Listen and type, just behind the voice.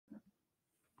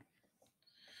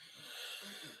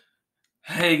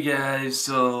Hey guys,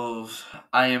 so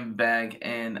I am back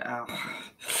and I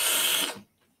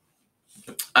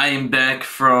am back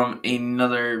from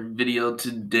another video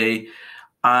today.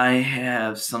 I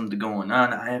have something going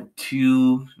on. I have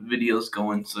two videos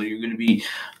going, so you're going to be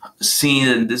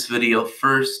seeing this video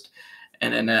first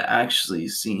and then actually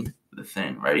seeing the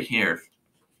thing right here.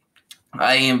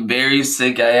 I am very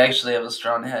sick. I actually have a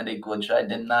strong headache, which I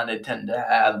did not intend to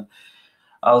have.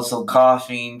 Also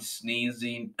coughing,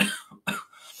 sneezing,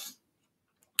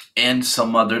 and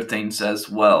some other things as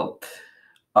well.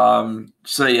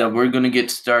 So yeah, we're gonna get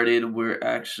started. We're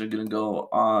actually gonna go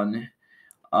on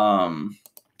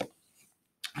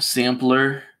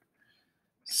sampler.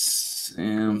 Just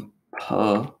gonna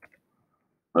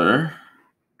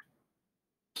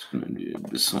do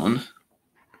this one.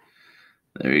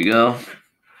 There you go.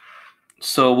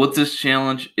 So what this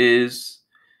challenge is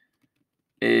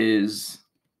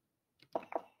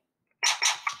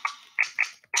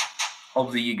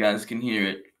hopefully you guys can hear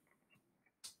it.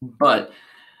 But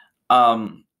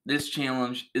this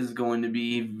challenge is going to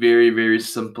be very, very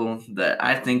simple that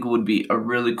I think would be a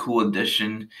really cool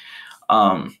addition.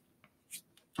 And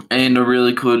a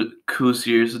really cool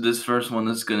series. So this first one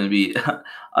is going to be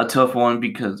a tough one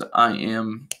because I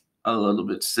am a little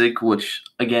bit sick, which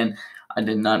again I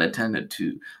did not intend it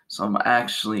to. So I'm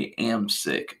actually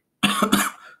sick.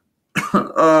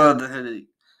 Oh, the headache.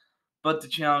 But the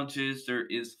challenge is there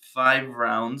is 5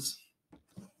 rounds.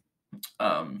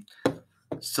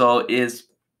 So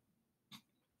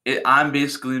I'm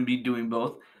basically gonna be doing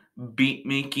both beat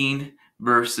making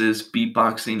versus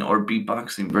beatboxing or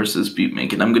beatboxing versus beat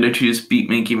making. I'm gonna choose beat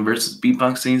making versus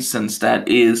beatboxing since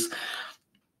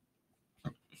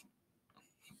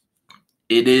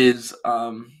it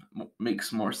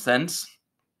makes more sense.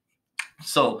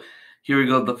 So here we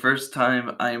go. The first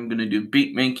time I am gonna do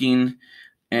beat making,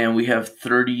 and we have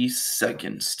 30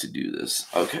 seconds to do this.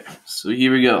 Okay, so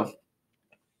here we go.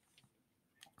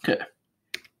 Okay.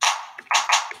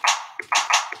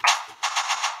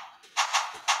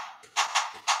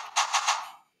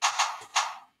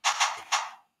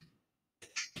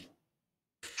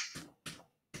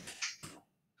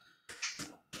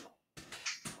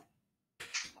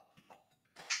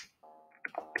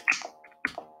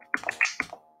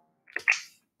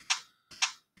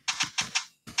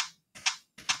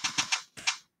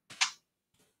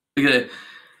 Okay.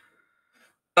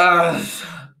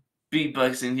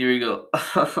 Beatboxing, here we go.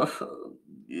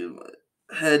 Yeah, my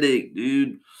headache,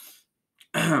 dude.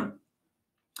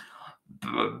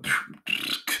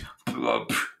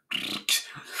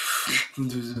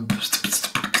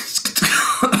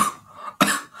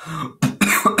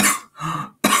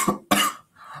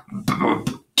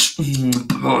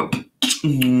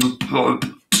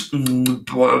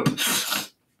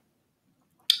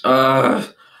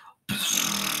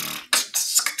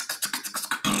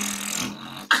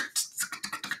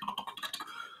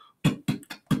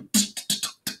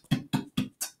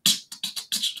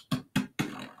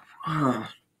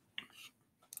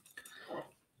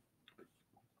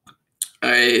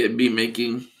 I be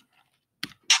making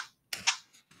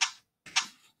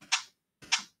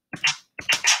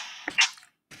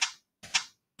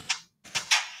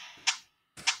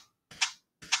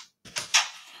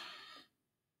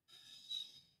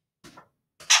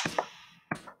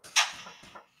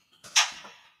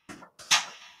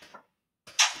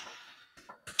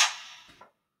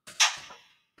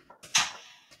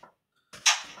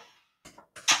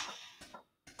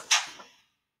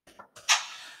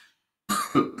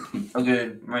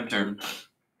okay, my turn.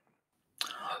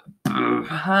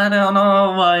 I don't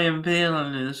know why I'm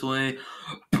feeling this way.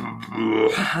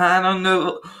 I don't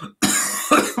know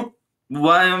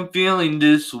why I'm feeling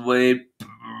this way.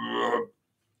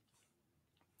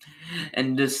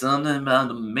 And there's something about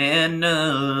the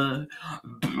manner.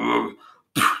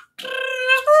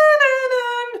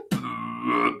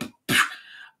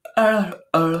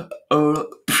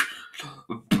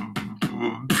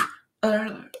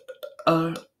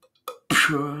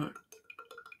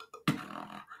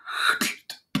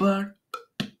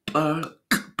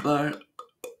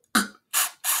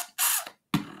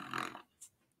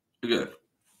 Okay.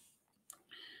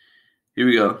 Here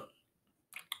we go.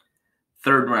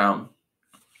 Third round.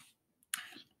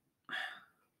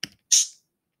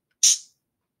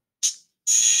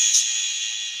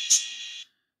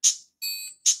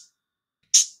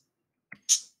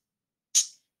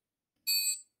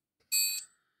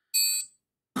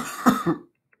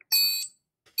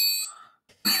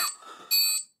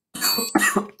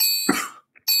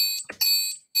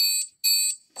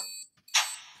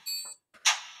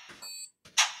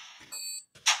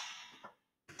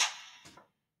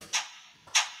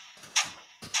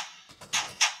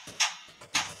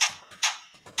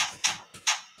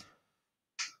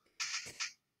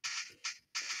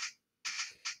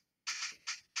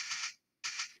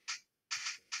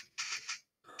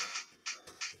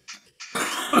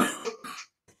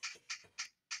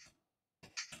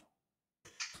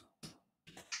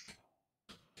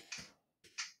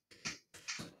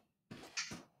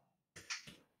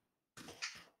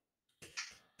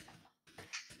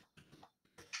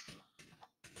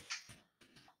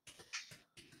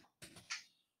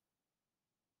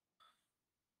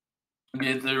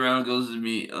 Okay, third round goes to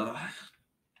me.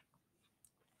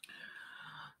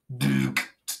 Duke,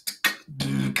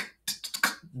 Duke,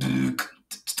 Duke,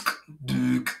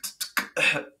 Duke.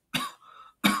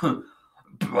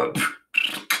 Blood,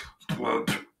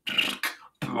 blood,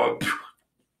 blood.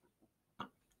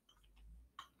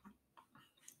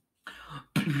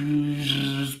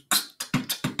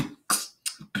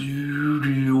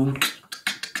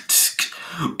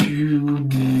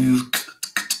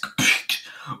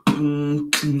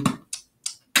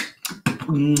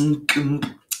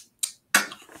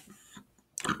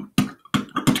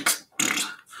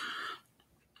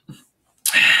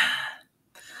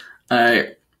 All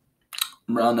right,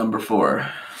 round number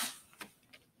 4.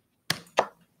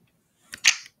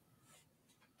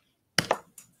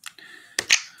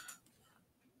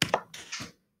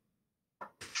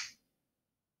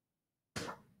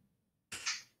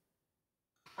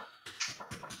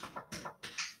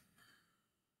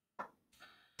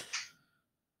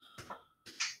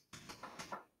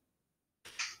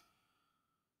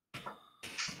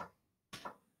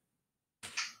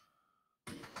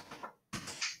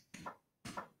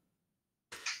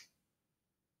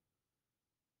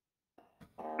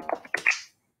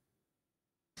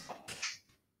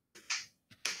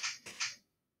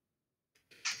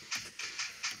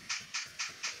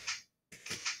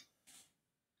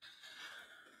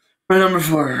 Round number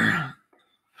 4.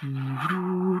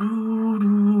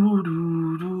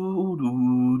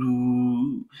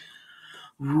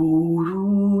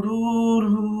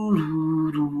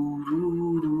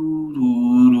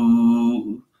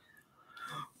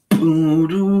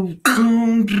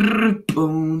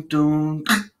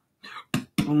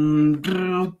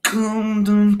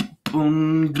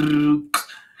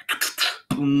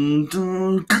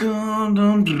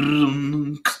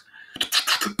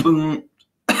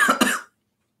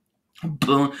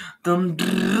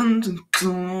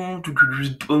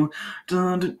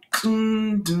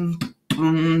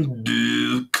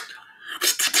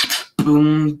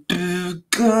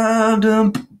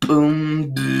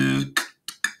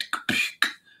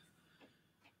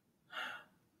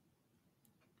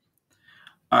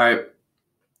 All right.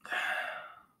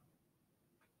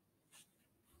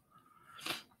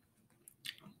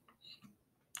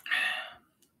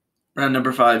 Round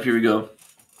number 5. Here we go.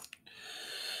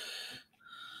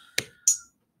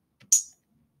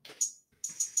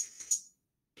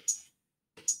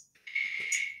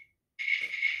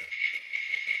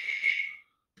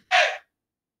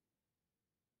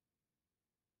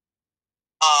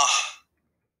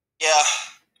 Yeah.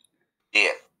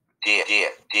 Yeah.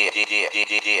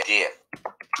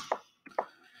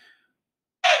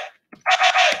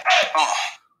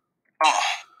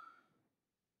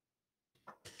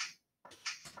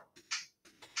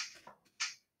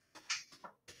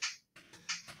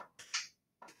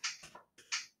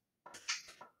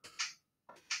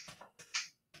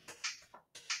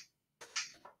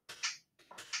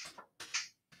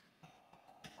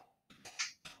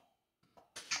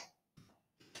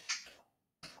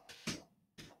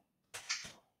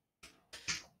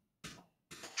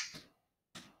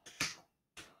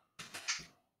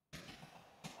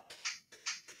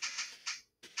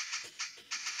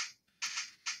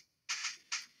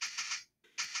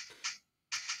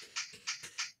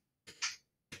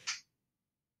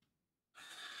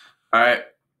 All right.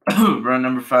 Round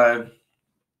number 5.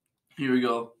 Here we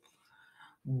go.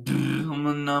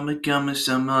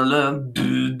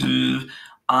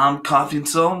 I'm coughing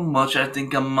so much, I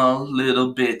think I'm a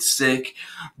little bit sick.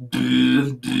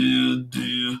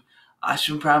 I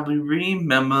should probably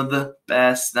remember the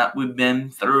best that we've been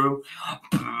through.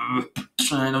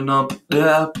 Try to know,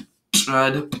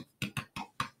 try to.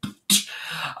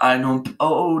 I don't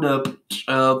hold up.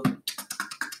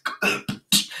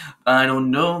 I don't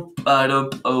know. I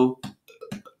don't. Oh.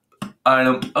 I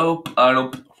don't. Oh. I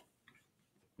don't.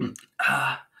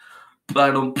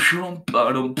 Bottom pum,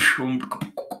 bottom pum,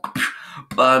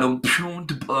 bottom pum,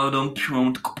 bottom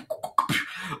pum,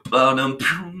 bottom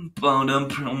pum, bottom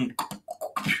pum.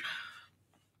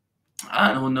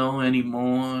 I don't know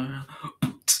anymore.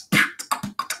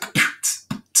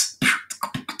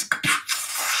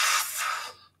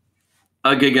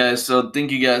 Okay, guys, so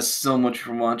thank you guys so much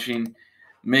for watching.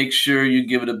 Make sure you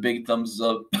give it a big thumbs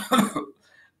up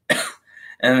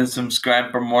and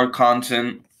subscribe for more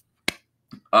content.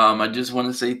 I just want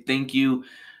to say thank you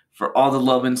for all the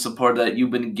love and support that you've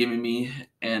been giving me,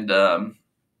 and I'm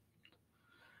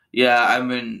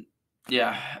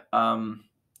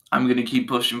gonna keep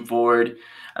pushing forward.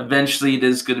 Eventually,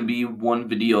 there's gonna be one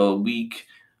video a week.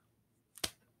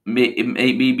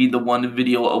 Maybe the one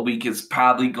video a week is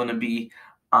probably gonna be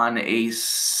on a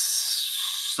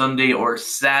Sunday or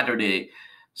Saturday.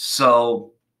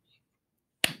 So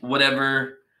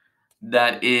whatever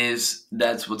that is,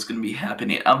 that's what's going to be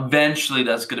happening. Eventually,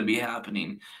 that's going to be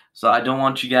happening. So I don't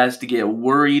want you guys to get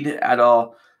worried at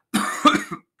all.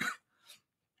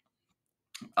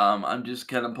 I'm just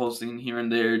kind of posting here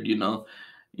and there,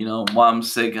 while I'm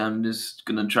sick, I'm just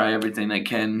gonna try everything I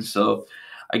can. So,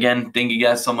 again, thank you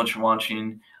guys so much for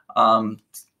watching.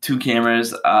 2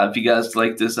 cameras. If you guys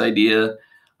like this idea,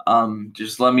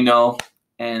 just let me know,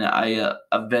 and I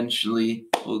eventually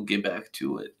will get back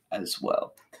to it as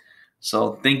well.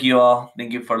 So, thank you all.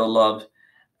 Thank you for the love,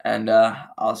 and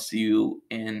I'll see you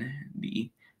in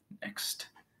the next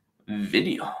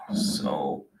video.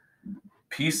 So,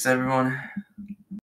 peace, everyone.